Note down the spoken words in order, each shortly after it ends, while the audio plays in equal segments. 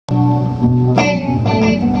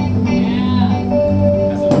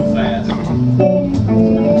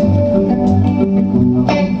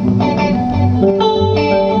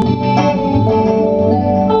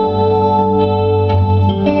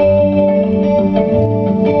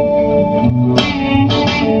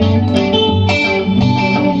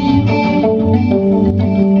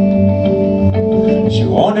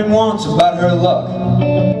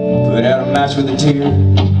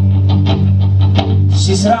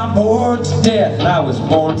I'm bored to death, and I was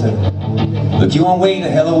born to look you one way the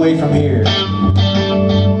hell away from here.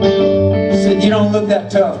 Said, you don't look that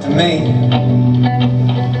tough to me.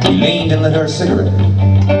 He leaned and lit her a cigarette.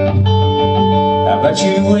 How about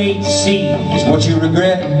you wait to see is what you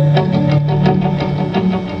regret,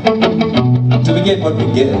 till we get what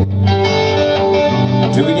we get,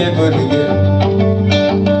 till we get what we get.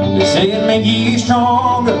 They say it make you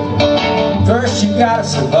stronger, first you gotta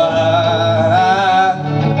survive.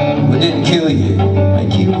 But it didn't kill you,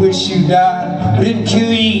 make you wish you died. But it didn't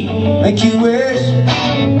kill you, make you wish.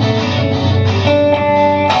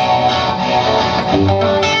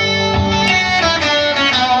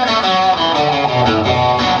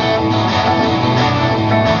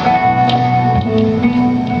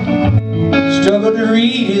 Struggle to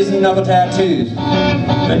read his knuckle tattoos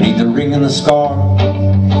beneath the ring and the scar.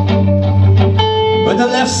 But the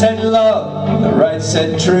left said love, the right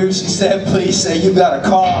said true. She said, please say you got a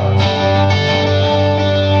car.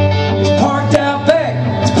 It's parked out back,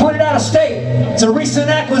 it's pointed out of state. It's a recent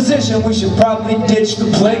acquisition, we should probably ditch the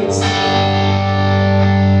plates.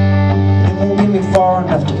 It won't get me far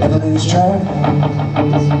enough to ever lose track.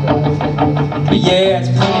 But yeah, it's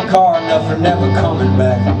plenty car enough for never coming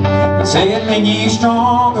back. They say it make you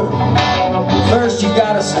stronger, first you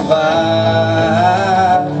gotta survive.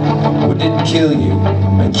 What didn't kill you,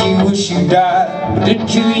 make you wish you died. What didn't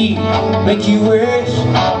kill you, make you wish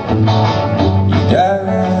you died.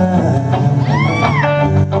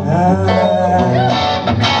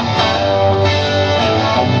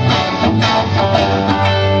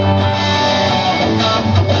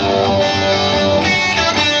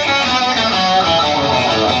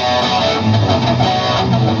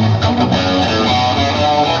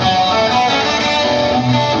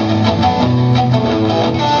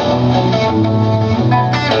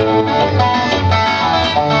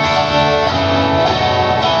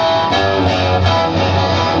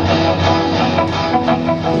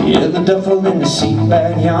 Yeah, the duffel in the seat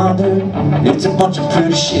back yonder, it's a bunch of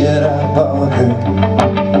pretty shit I bought her.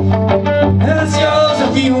 And it's yours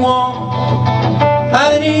if you want,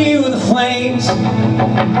 either to you or the flames.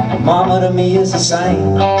 Mama to me is the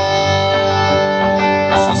same.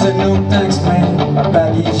 She said, no thanks man, my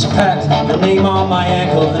baggage is packed. The name on my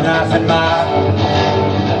ankle, the knife in my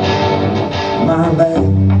bag.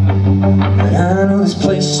 But I know this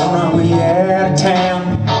place is on our way out of town.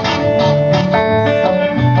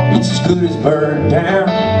 It's as good as burned down,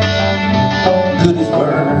 good as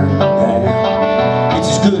burned down. It's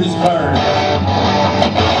as good as burned.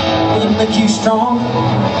 It'll make you strong,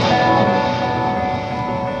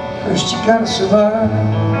 first you gotta survive.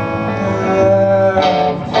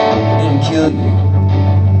 It didn't kill you,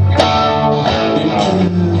 it didn't kill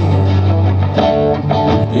you,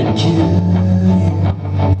 it didn't kill you,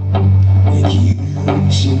 make you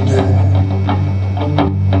wish you died.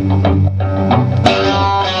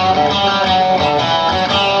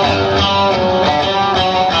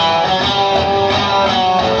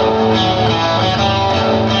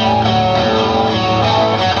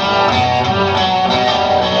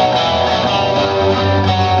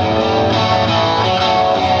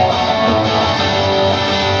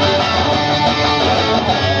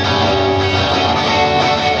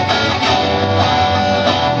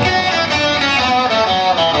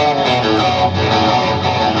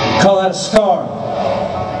 Call that a scar,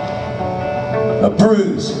 a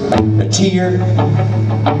bruise, a tear,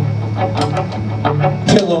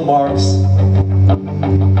 pillow marks,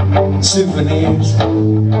 souvenirs,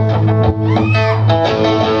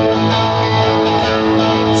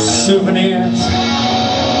 souvenirs.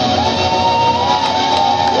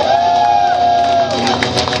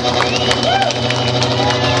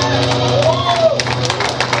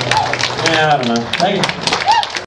 Yeah, I don't know. Thank you.